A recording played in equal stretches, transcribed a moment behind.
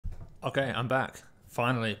Okay, I'm back.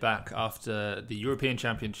 Finally back after the European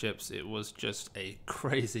Championships. It was just a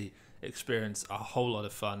crazy experience, a whole lot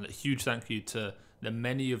of fun. A huge thank you to the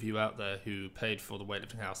many of you out there who paid for the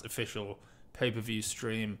Weightlifting House official pay-per-view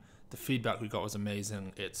stream. The feedback we got was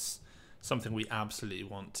amazing. It's something we absolutely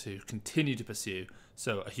want to continue to pursue.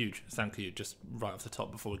 So a huge thank you just right off the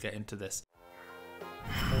top before we get into this.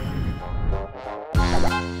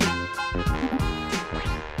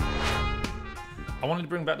 I wanted to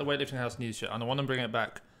bring back the Weightlifting House news show, and I want to bring it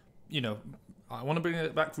back, I want to bring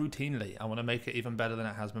it back routinely. I want to make it even better than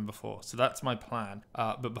it has been before. So that's my plan.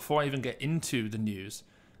 But before I even get into the news,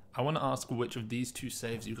 I want to ask which of these two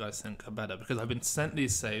saves you guys think are better, because I've been sent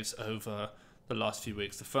these saves over the last few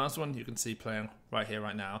weeks. The first one you can see playing right here,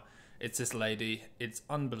 right now. It's this lady. It's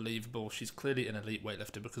unbelievable. She's clearly an elite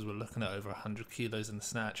weightlifter because we're looking at over 100 kilos in the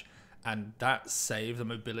snatch. And that save, the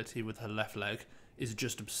mobility with her left leg, is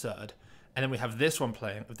just absurd. And then we have this one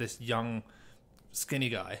playing of this young, skinny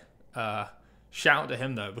guy. Shout out to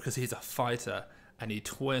him, though, because he's a fighter, and he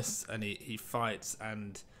twists, and he fights,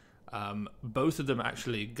 and both of them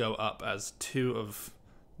actually go up as two of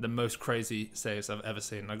the most crazy saves I've ever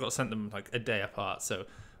seen. I got sent them like a day apart, so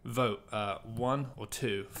vote 1 or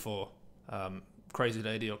 2 for Crazy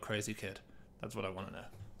Lady or Crazy Kid. That's what I want to know.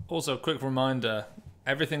 Also, quick reminder,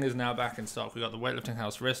 everything is now back in stock. We got the Weightlifting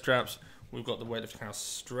House wrist straps. We've got the Weightlifting House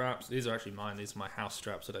straps. These are actually mine. These are my house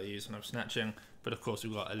straps that I use when I'm snatching. But of course,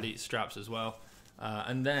 we've got elite straps as well.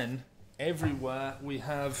 And then everywhere we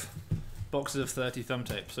have boxes of 30 thumb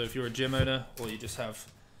tape. So if you're a gym owner or you just have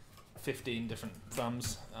 15 different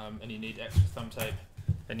thumbs and you need extra thumb tape,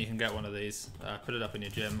 then you can get one of these. Put it up in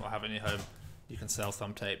your gym or have it in your home. You can sell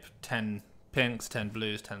thumb tape. 10 pinks, 10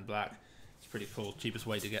 blues, 10 black. It's pretty cool. Cheapest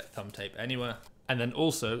way to get thumb tape anywhere. And then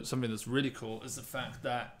also, something that's really cool is the fact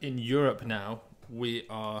that in Europe now, we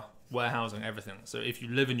are warehousing everything. So if you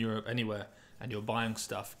live in Europe anywhere and you're buying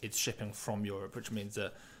stuff, it's shipping from Europe, which means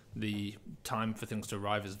that the time for things to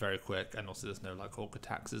arrive is very quick, and also there's no like awkward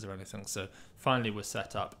taxes or anything. So finally we're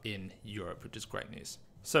set up in Europe, which is great news.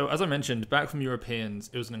 So as I mentioned, back from Europeans,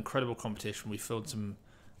 it was an incredible competition. We filled some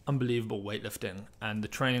unbelievable weightlifting, and the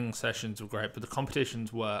training sessions were great, but the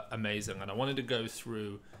competitions were amazing. And I wanted to go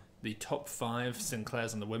through the top 5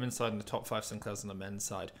 Sinclairs on the women's side and the top 5 Sinclairs on the men's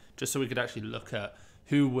side, just so we could actually look at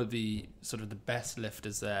who were the sort of the best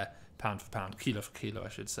lifters there, pound for pound, kilo for kilo, I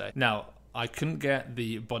should say. Now, I couldn't get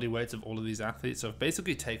the body weights of all of these athletes, so I've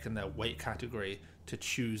basically taken their weight category to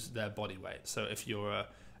choose their body weight. So if you're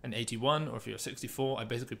an 81 or if you're a 64, I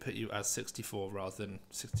basically put you as 64 rather than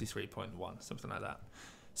 63.1, something like that.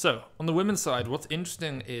 So on the women's side, what's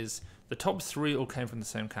interesting is the top 3 all came from the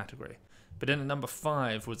same category. But then at number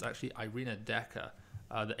 5 was actually Irina Decker,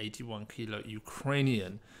 the 81 kilo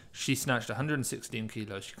Ukrainian. She snatched 116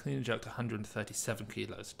 kilos. She clean and jerked 137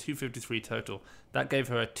 kilos, 253 total. That gave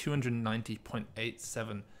her a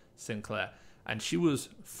 290.87 Sinclair. And she was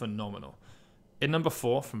phenomenal. In number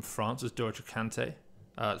 4 from France was Dorothea Kante,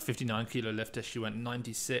 59 kilo lifter. She went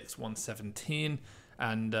 96, 117,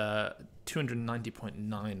 and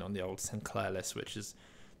 290.9 on the old Sinclair list, which is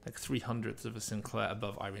like 300ths of a Sinclair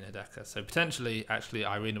above Irina Decker. So potentially, actually,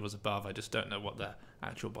 Irina was above. I just don't know what their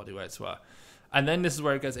actual body weights were. And then this is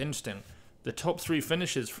where it gets interesting. The top 3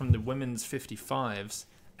 finishes from the women's 55s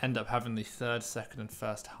end up having the 3rd, 2nd, and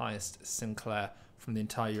 1st highest Sinclair from the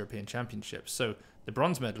entire European Championships. So the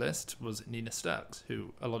bronze medalist was Nina Sturks,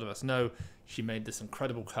 who a lot of us know. She made this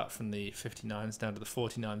incredible cut from the 59s down to the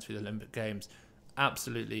 49s for the Olympic Games.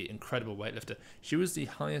 Absolutely incredible weightlifter. She was the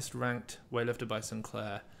highest ranked weightlifter by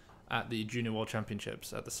Sinclair at the Junior World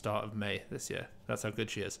Championships at the start of May this year. That's how good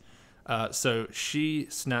she is. So she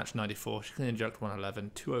snatched 94, she clean and jerked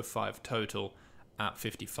 111, 205 total at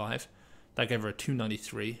 55. That gave her a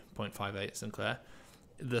 293.58 Sinclair.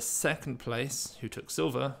 The second place, who took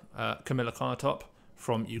silver, Kamila Konotop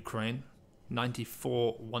from Ukraine,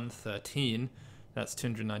 94, 113. That's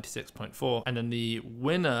 296.4. And then the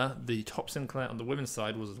winner, the top Sinclair on the women's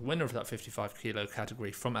side, was the winner of that 55 kilo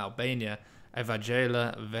category from Albania,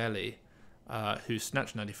 Evangela Veli, who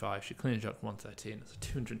snatched 95. She clean and jerked 113. That's a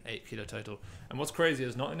 208 kilo total. And what's crazy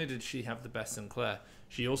is not only did she have the best Sinclair,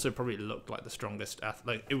 she also probably looked like the strongest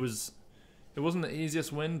athlete. Like it wasn't the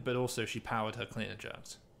easiest win, but also she powered her clean and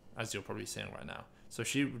jerks, as you're probably seeing right now. So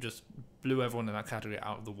she just blew everyone in that category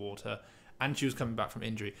out of the water. And she was coming back from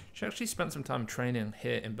injury. She actually spent some time training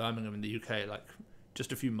here in Birmingham in the UK, like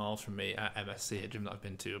just a few miles from me at MSC, a gym that I've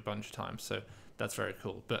been to a bunch of times. So that's very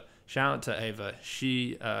cool. But shout out to Ava.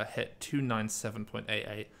 She hit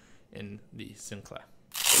 297.88 in the Sinclair.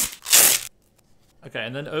 Okay,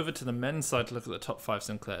 and then over to the men's side to look at the top 5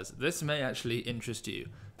 Sinclairs. This may actually interest you.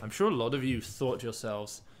 I'm sure a lot of you thought to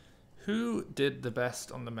yourselves, Who did the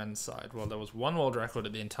best on the men's side? Well, there was one world record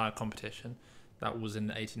at the entire competition. That was in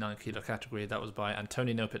the 89 kilo category. That was by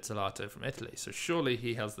Antonino Pizzolato from Italy. So surely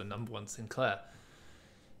he has the number one Sinclair.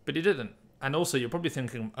 But he didn't. And also, you're probably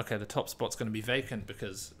thinking, okay, the top spot's going to be vacant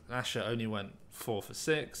because Asher only went 4 for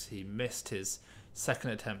 6. He missed his second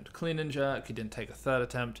attempt clean and jerk. He didn't take a third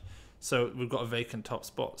attempt. So we've got a vacant top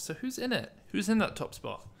spot. So who's in it? Who's in that top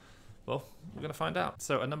spot? Well, we're going to find out.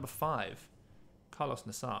 So at number 5, Carlos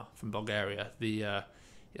Nassar from Bulgaria. I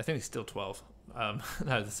think he's still 12. No,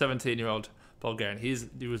 the 17-year-old Bulgarian. He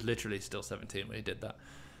was literally still 17 when he did that.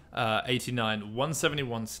 89,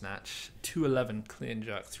 171 snatch, 211 clean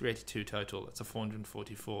jerk, 382 total. That's a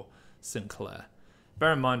 444 Sinclair.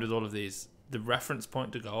 Bear in mind with all of these, the reference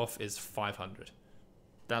point to go off is 500.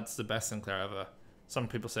 That's the best Sinclair ever. Some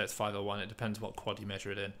people say it's 501. It depends what quad you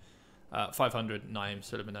measure it in. 500, Naim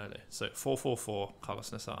Suleimanoglu. So 444, Carlos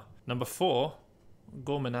Nassar. Number 4,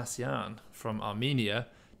 Gormanasyan from Armenia.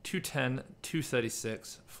 210,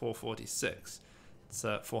 236, 446. It's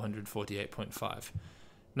 448.5.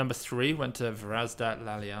 Number 3 went to Vrazdat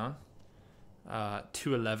Lalian.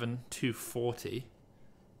 211, 240,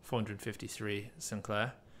 453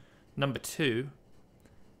 Sinclair. Number 2,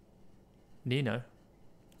 Nino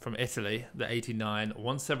from Italy, the 89,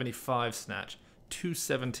 175 snatch,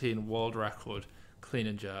 217 world record, clean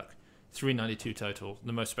and jerk, 392 total,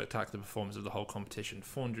 the most spectacular performance of the whole competition,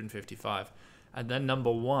 455. And then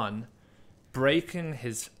number 1, breaking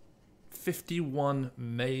his 51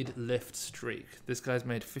 made lift streak. This guy's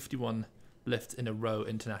made 51 lifts in a row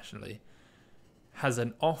internationally. Has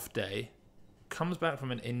an off day, comes back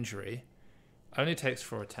from an injury, only takes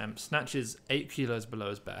 4 attempts, snatches 8 kilos below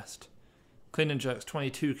his best, clean and jerks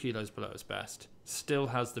 22 kilos below his best, still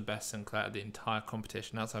has the best Sinclair at the entire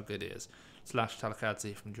competition. That's how good he is. Slash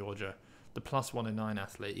Talakadze from Georgia, the plus 109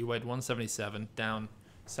 athlete. He weighed 177, down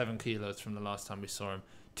 7 kilos from the last time we saw him.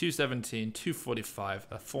 217, 245,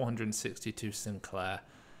 a 462 Sinclair.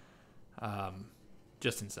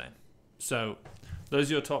 Just insane. So those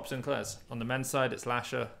are your top Sinclairs. On the men's side, it's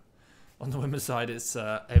Lasher. On the women's side, it's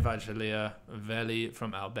Evangelia Veli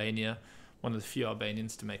from Albania. One of the few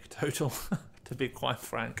Albanians to make a total, to be quite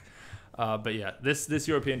frank. But yeah, this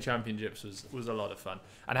European Championships was a lot of fun.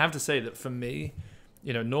 And I have to say that for me,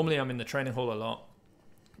 normally I'm in the training hall a lot.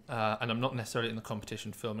 And I'm not necessarily in the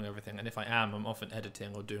competition filming everything. And if I am, I'm often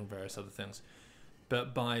editing or doing various other things.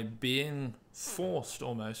 But by being forced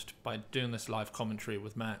almost, by doing this live commentary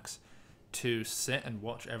with Max, to sit and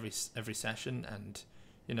watch every session and,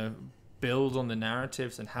 build on the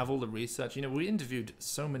narratives and have all the research. We interviewed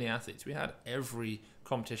so many athletes. We had every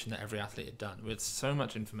competition that every athlete had done. We had so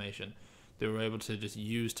much information that we were able to just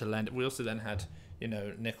use to lend. We also then had,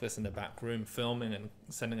 Nicholas in the back room filming and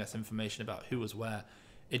sending us information about who was where.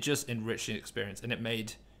 It just enriched the experience, and it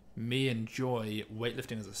made me enjoy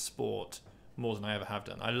weightlifting as a sport more than I ever have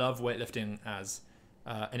done. I love weightlifting as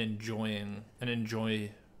a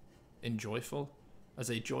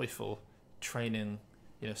joyful training,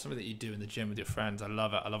 something that you do in the gym with your friends. I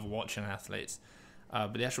love it. I love watching athletes.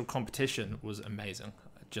 But the actual competition was amazing.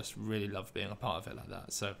 I just really love being a part of it like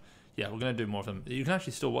that. So yeah, we're going to do more of them. You can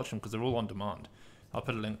actually still watch them because they're all on demand. I'll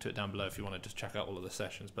put a link to it down below if you want to just check out all of the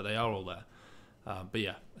sessions, but they are all there. But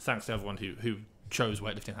yeah, thanks to everyone who chose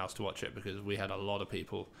Weightlifting House to watch it, because we had a lot of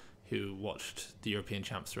people who watched the European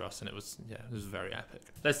Champs through us, and it was very epic.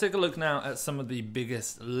 Let's take a look now at some of the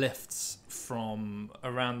biggest lifts from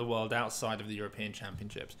around the world outside of the European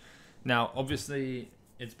Championships. Now, obviously,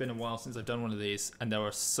 it's been a while since I've done one of these, and there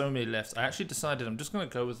were so many lifts. I actually decided I'm just going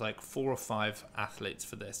to go with like 4 or 5 athletes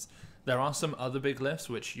for this. There are some other big lifts,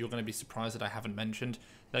 which you're going to be surprised that I haven't mentioned.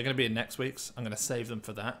 They're going to be in next week's. I'm going to save them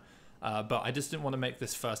for that. But I just didn't want to make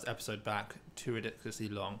this first episode back too ridiculously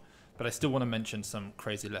long. But I still want to mention some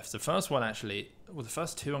crazy lifts. The first one the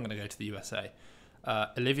first 2 I'm going to go to the USA.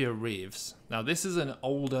 Olivia Reeves. Now, this is an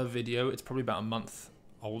older video. It's probably about a month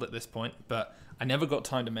old at this point, but I never got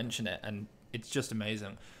time to mention it, and it's just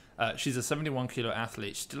amazing. She's a 71 kilo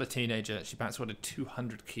athlete. She's still a teenager. She back squatted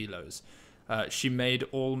 200 kilos. She made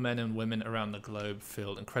all men and women around the globe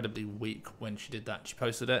feel incredibly weak when she did that. She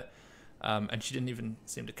posted it, and she didn't even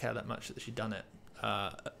seem to care that much that she'd done it.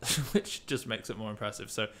 Which just makes it more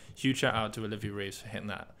impressive. So huge shout out to Olivia Reeves for hitting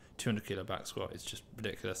that 200 kilo back squat. It's just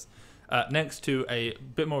ridiculous. Next to a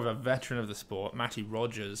bit more of a veteran of the sport, Matty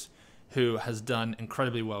Rogers, who has done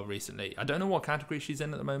incredibly well recently. I don't know what category she's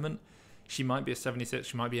in at the moment. She might be a 76,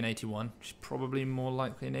 she might be an 81. She's probably more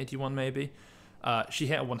likely an 81 maybe. She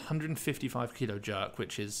hit a 155 kilo jerk,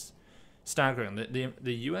 which is staggering.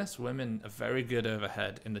 The US women are very good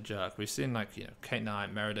overhead in the jerk. We've seen Kate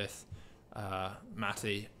Knight, Meredith,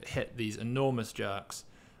 Matty hit these enormous jerks.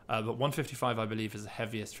 But 155, I believe, is the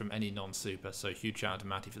heaviest from any non-super, so huge shout out to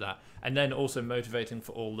Matty for that. And then also motivating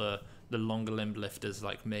for all the longer limb lifters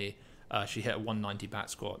like me. She hit a 190 back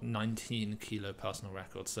squat, 19 kilo personal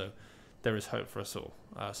record, so there is hope for us all.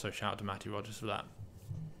 So shout out to Matty Rogers for that.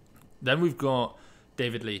 Then we've got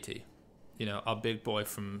David Leety, our big boy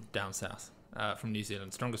from down south, from New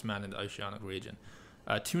Zealand, strongest man in the Oceanic region.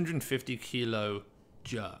 250 kilo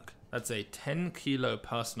jerk. That's a 10 kilo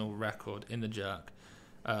personal record in the jerk.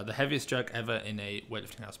 The heaviest jerk ever in a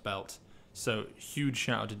Weightlifting House belt. So huge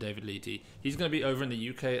shout out to David Leety. He's going to be over in the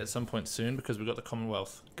UK at some point soon because we've got the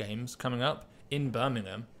Commonwealth Games coming up in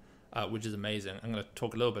Birmingham, which is amazing. I'm going to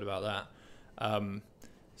talk a little bit about that.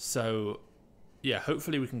 So yeah,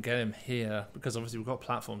 hopefully we can get him here because obviously we've got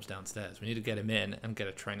platforms downstairs. We need to get him in and get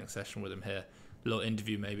a training session with him here. A little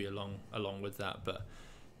interview maybe along with that. But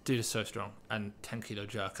dude is so strong, and 10 kilo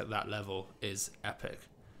jerk at that level is epic.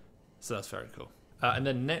 So that's very cool. And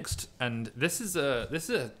then next, and this is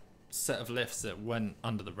a set of lifts that went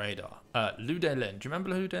under the radar. Liu Dailin. Do you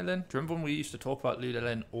remember Liu Dailin? Do you remember when we used to talk about Liu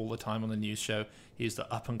Dailin all the time on the news show? He's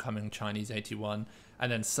the up-and-coming Chinese 81.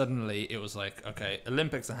 And then suddenly it was like, okay,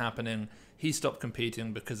 Olympics are happening. He stopped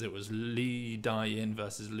competing because it was Li Dayin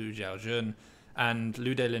versus Liu Xiaojun. And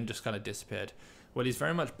Liu Dailin just kind of disappeared. Well, he's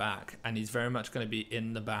very much back, and he's very much going to be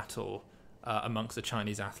in the battle amongst the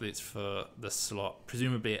Chinese athletes for the slot,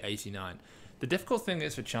 presumably at 89. The difficult thing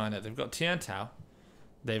is for China, they've got Tian Tao,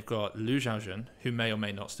 they've got Liu Xiaojun, who may or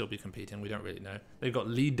may not still be competing, we don't really know. They've got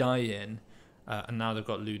Li Dayin, and now they've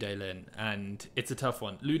got Liu Dailin, and it's a tough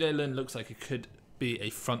one. Liu Dailin looks like he could be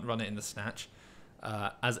a front runner in the snatch,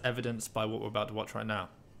 as evidenced by what we're about to watch right now.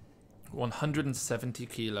 170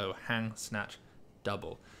 kilo hang snatch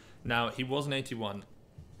double. Now, he was an 81.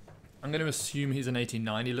 I'm going to assume he's an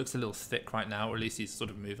 89. He looks a little thick right now, or at least he's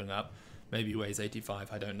sort of moving up. Maybe he weighs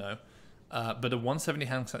 85, I don't know. But a 170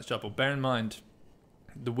 hang snatch double. Bear in mind,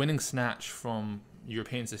 the winning snatch from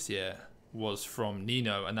Europeans this year was from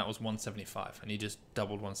Nino, and that was 175, and he just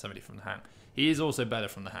doubled 170 from the hang. He is also better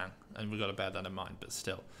from the hang, and we've got to bear that in mind, but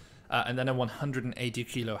still. And then a 180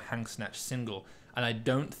 kilo hang snatch single, and I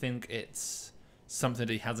don't think it's something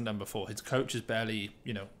that he hasn't done before. His coach is barely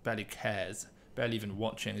cares, barely even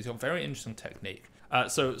watching. He's got very interesting technique.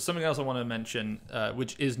 So something else I want to mention,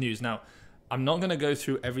 which is news. Now, I'm not going to go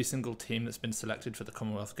through every single team that's been selected for the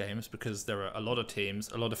Commonwealth Games because there are a lot of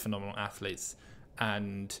teams, a lot of phenomenal athletes,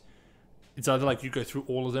 and it's either like you go through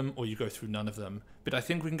all of them or you go through none of them. But I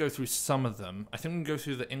think we can go through some of them. I think we can go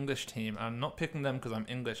through the English team. I'm not picking them because I'm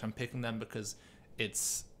English. I'm picking them because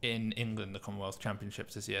it's in England, the Commonwealth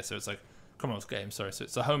Championships this year. So it's like Commonwealth Games, sorry. So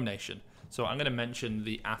it's the home nation. So I'm going to mention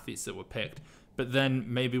the athletes that were picked. But then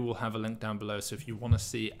maybe we'll have a link down below. So if you want to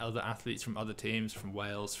see other athletes from other teams, from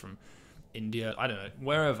Wales, from India, I don't know,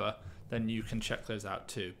 wherever, then you can check those out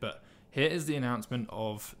too. But here is the announcement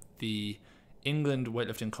of the England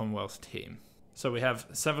Weightlifting Commonwealth team. So we have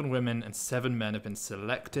 7 women and 7 men have been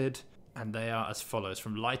selected, and they are as follows.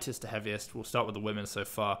 From lightest to heaviest, we'll start with the women so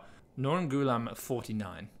far. Noran Gulam at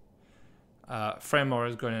 49. Freya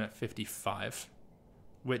Morris going in at 55,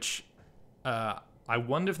 which I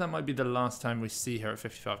wonder if that might be the last time we see her at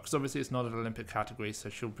 55, because obviously it's not an Olympic category, so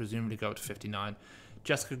she'll presumably go up to 59.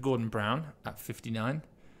 Jessica Gordon-Brown at 59.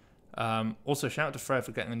 Also, shout out to Freya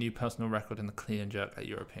for getting a new personal record in the clean and jerk at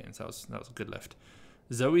Europeans. That was a good lift.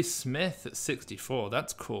 Zoe Smith at 64.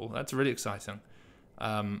 That's cool. That's really exciting.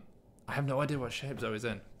 I have no idea what shape Zoe's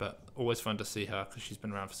in, but always fun to see her because she's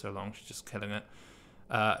been around for so long. She's just killing it.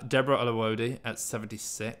 Deborah Olawode at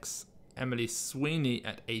 76. Emily Sweeney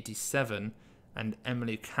at 87. And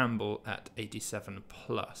Emily Campbell at 87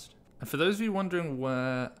 plus. And for those of you wondering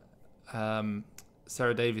where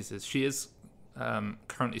Sarah Davies is, she is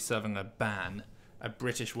currently serving a ban, a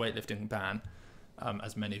British weightlifting ban,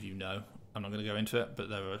 as many of you know. I'm not going to go into it, but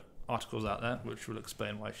there are articles out there which will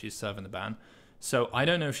explain why she's serving the ban. So I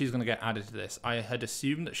don't know if she's going to get added to this. I had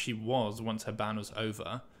assumed that she was, once her ban was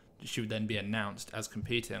over, she would then be announced as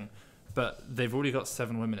competing, but they've already got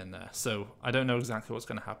 7 women in there. So I don't know exactly what's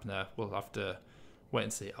going to happen there. We'll have to wait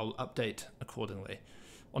and see. I'll update accordingly.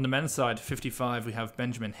 On the men's side, 55, we have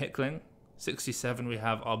Benjamin Hickling. 67, we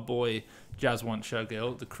have our boy Jaswant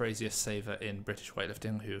Shergill, the craziest saver in British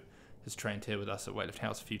weightlifting, who has trained here with us at Weightlifting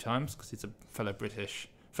House a few times because he's a fellow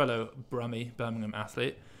Brummie Birmingham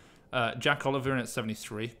athlete. Jack Oliver in at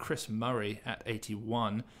 73, Chris Murray at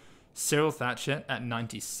 81, Cyril Thatcher at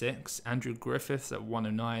 96, Andrew Griffiths at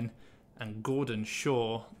 109, and Gordon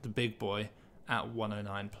Shaw, the big boy, at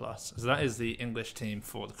 109 plus. So that is the English team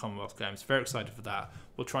for the Commonwealth Games. Very excited for that.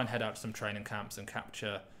 We'll try and head out to some training camps and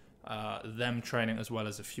capture them training as well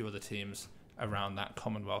as a few other teams around that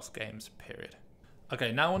Commonwealth Games period.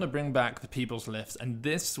 Okay, now I want to bring back the people's lifts, and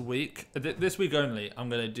this week only, I'm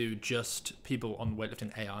going to do just people on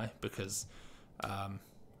Weightlifting AI because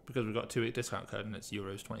we've got a 2-week discount code and it's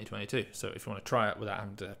Euros 2022. So if you want to try it without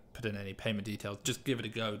having to put in any payment details, just give it a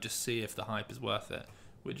go, just see if the hype is worth it,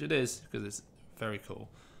 which it is because it's very cool.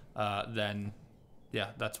 Then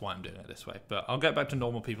yeah, that's why I'm doing it this way. But I'll get back to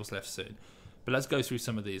normal people's lifts soon. But let's go through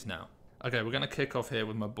some of these now. Okay, we're going to kick off here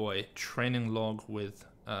with my boy, Training Log with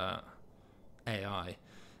AI.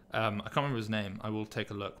 I can't remember his name. I will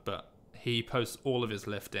take a look, but he posts all of his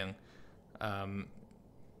lifting.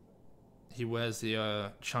 He wears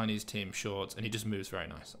the Chinese team shorts, and he just moves very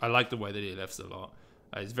nice. I like the way that he lifts a lot.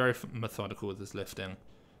 He's very methodical with his lifting.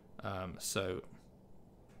 So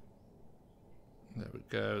there we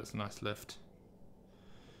go. It's a nice lift.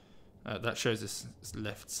 That shows his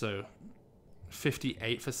lift. So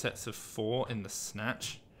 58 for sets of 4 in the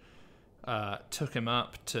snatch. Took him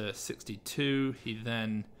up to 62. He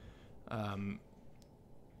then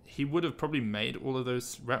he would have probably made all of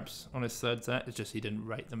those reps on his third set. It's just he didn't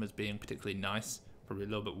rate them as being particularly nice. Probably a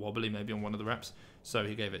little bit wobbly maybe on one of the reps. So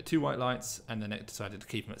he gave it 2 white lights, and then it decided to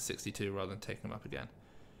keep him at 62 rather than taking him up again.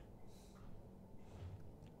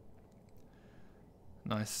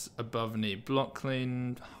 Nice above knee block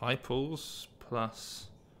clean, high pulls, plus,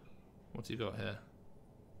 what's he got here?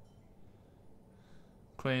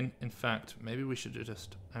 Clean. In fact, maybe we should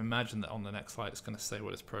just imagine that on the next slide it's going to say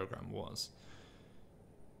what his program was.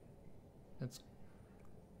 It's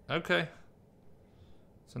okay.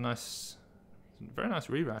 It's a nice, very nice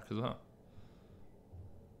re-rack as well.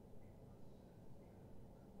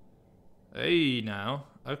 Hey, now,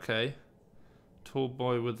 okay. Tall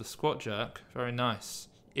boy with the squat jerk, very nice.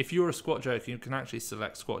 If you're a squat jerk, you can actually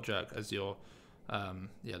select squat jerk as your,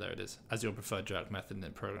 yeah, there it is, as your preferred jerk method, and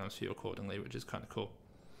it programs for you accordingly, which is kind of cool.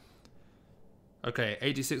 Okay,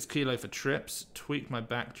 86 kilo for trips. Tweak my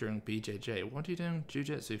back during BJJ. What are you doing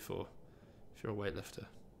jiu-jitsu for if you're a weightlifter?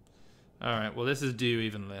 All right, well, this is do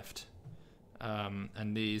even lift.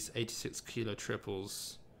 And these 86 kilo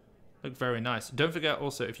triples look very nice. Don't forget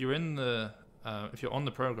also, if you're in the, if you're on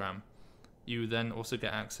the program, you then also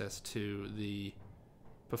get access to the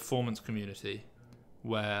performance community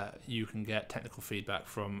where you can get technical feedback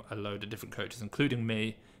from a load of different coaches, including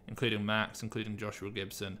me, including Max, including Joshua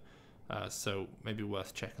Gibson. So maybe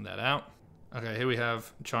worth checking that out. Okay, here we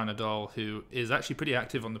have China Doll, who is actually pretty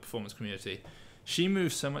active on the performance community. She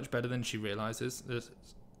moves so much better than she realizes. Look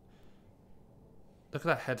at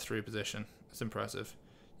that head through position. It's impressive.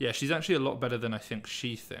 Yeah, she's actually a lot better than I think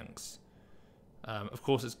she thinks. Of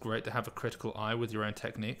course, it's great to have a critical eye with your own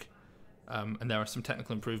technique. And there are some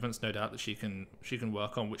technical improvements, no doubt, that she can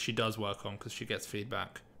work on, which she does work on because she gets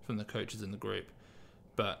feedback from the coaches in the group.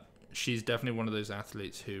 But she's definitely one of those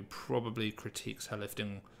athletes who probably critiques her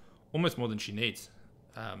lifting almost more than she needs.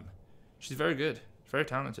 She's very good, very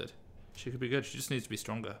talented. She could be good. She just needs to be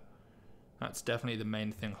stronger. That's definitely the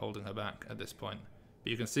main thing holding her back at this point.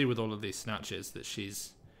 But you can see with all of these snatches that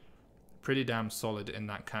she's pretty damn solid in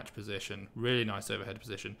that catch position. Really nice overhead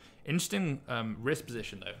position. Interesting wrist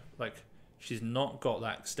position though. Like, she's not got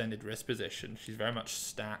that extended wrist position. She's very much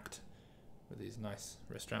stacked with these nice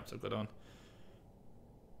wrist straps I've got on.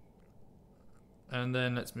 And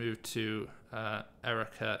then let's move to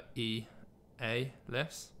Erica E.A.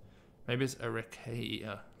 lifts. Maybe it's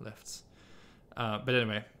Erica lifts. But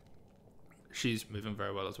anyway, she's moving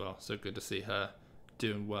very well as well. So good to see her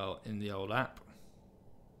doing well in the old app.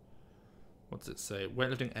 What's it say?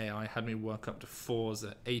 Weightlifting AI had me work up to 4s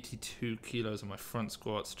at 82 kilos on my front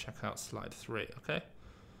squats. Check out slide 3. Okay,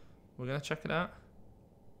 we're going to check it out.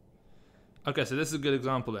 Okay, so this is a good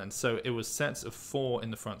example then. So it was sets of 4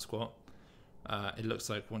 in the front squat. It looks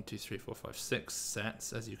like 1, 2, 3, 4, 5, 6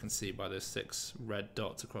 sets, as you can see by those 6 red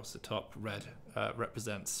dots across the top. Red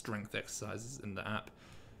represents strength exercises in the app.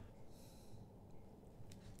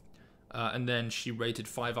 And then she rated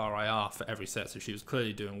 5 RIR for every set, so she was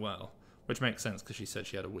clearly doing well, which makes sense because she said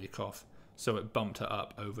she had a week off. So it bumped her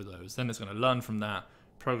up over those. Then it's going to learn from that,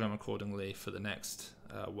 program accordingly for the next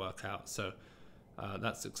workout. So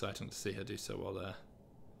that's exciting to see her do so well there.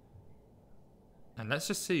 And let's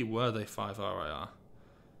just see, were they 5 RIR?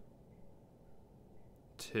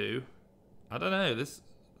 2. I don't know, this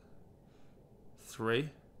 3.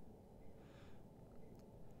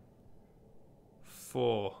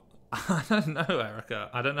 4. I don't know, Erica.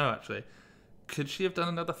 I don't know, actually. Could she have done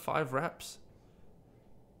another 5 reps?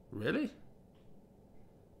 Really?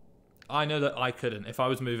 I know that I couldn't. If I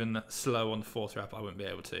was moving slow on the 4th rep, I wouldn't be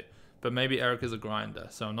able to. But maybe Erica's a grinder,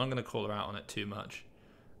 so I'm not going to call her out on it too much.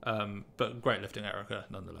 But great lifting, Erica,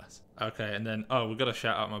 nonetheless. Okay, and then, we've got to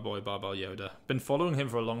shout out my boy Barbell Yoda. Been following him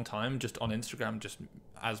for a long time, just on Instagram, just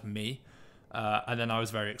as me. And then I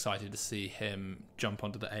was very excited to see him jump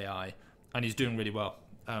onto the AI, and he's doing really well.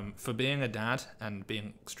 For being a dad and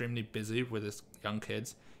being extremely busy with his young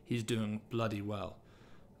kids, he's doing bloody well.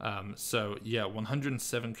 So yeah,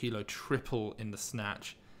 107 kilo triple in the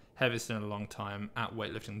snatch, heaviest in a long time at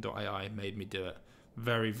weightlifting.ai, made me do it.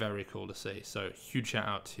 Very, very cool to see. So huge shout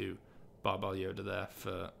out to Barbell Yoda there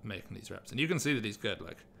for making these reps, and you can see that he's good.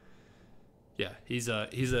 Like, yeah, he's a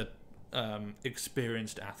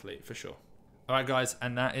experienced athlete for sure. All right, guys,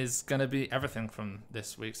 and that is going to be everything from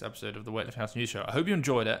this week's episode of the Weightlifting House News Show. I hope you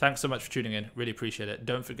enjoyed it. Thanks so much for tuning in. Really appreciate it.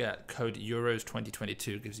 Don't forget, code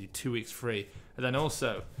EUROS2022 gives you 2 weeks free. And then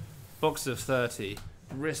also, box of 30,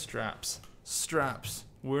 wrist straps.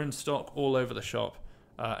 We're in stock all over the shop.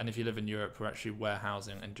 And if you live in Europe, we're actually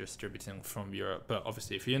warehousing and distributing from Europe. But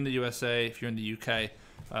obviously, if you're in the USA, if you're in the UK,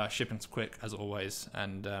 shipping's quick as always,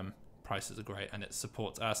 and prices are great. And it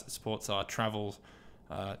supports us, it supports our travels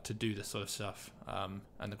to do this sort of stuff,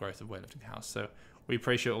 and the growth of Weightlifting House. So we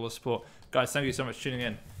appreciate all the support. Guys, thank you so much for tuning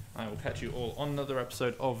in. I will catch you all on another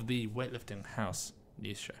episode of the Weightlifting House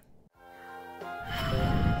News Show.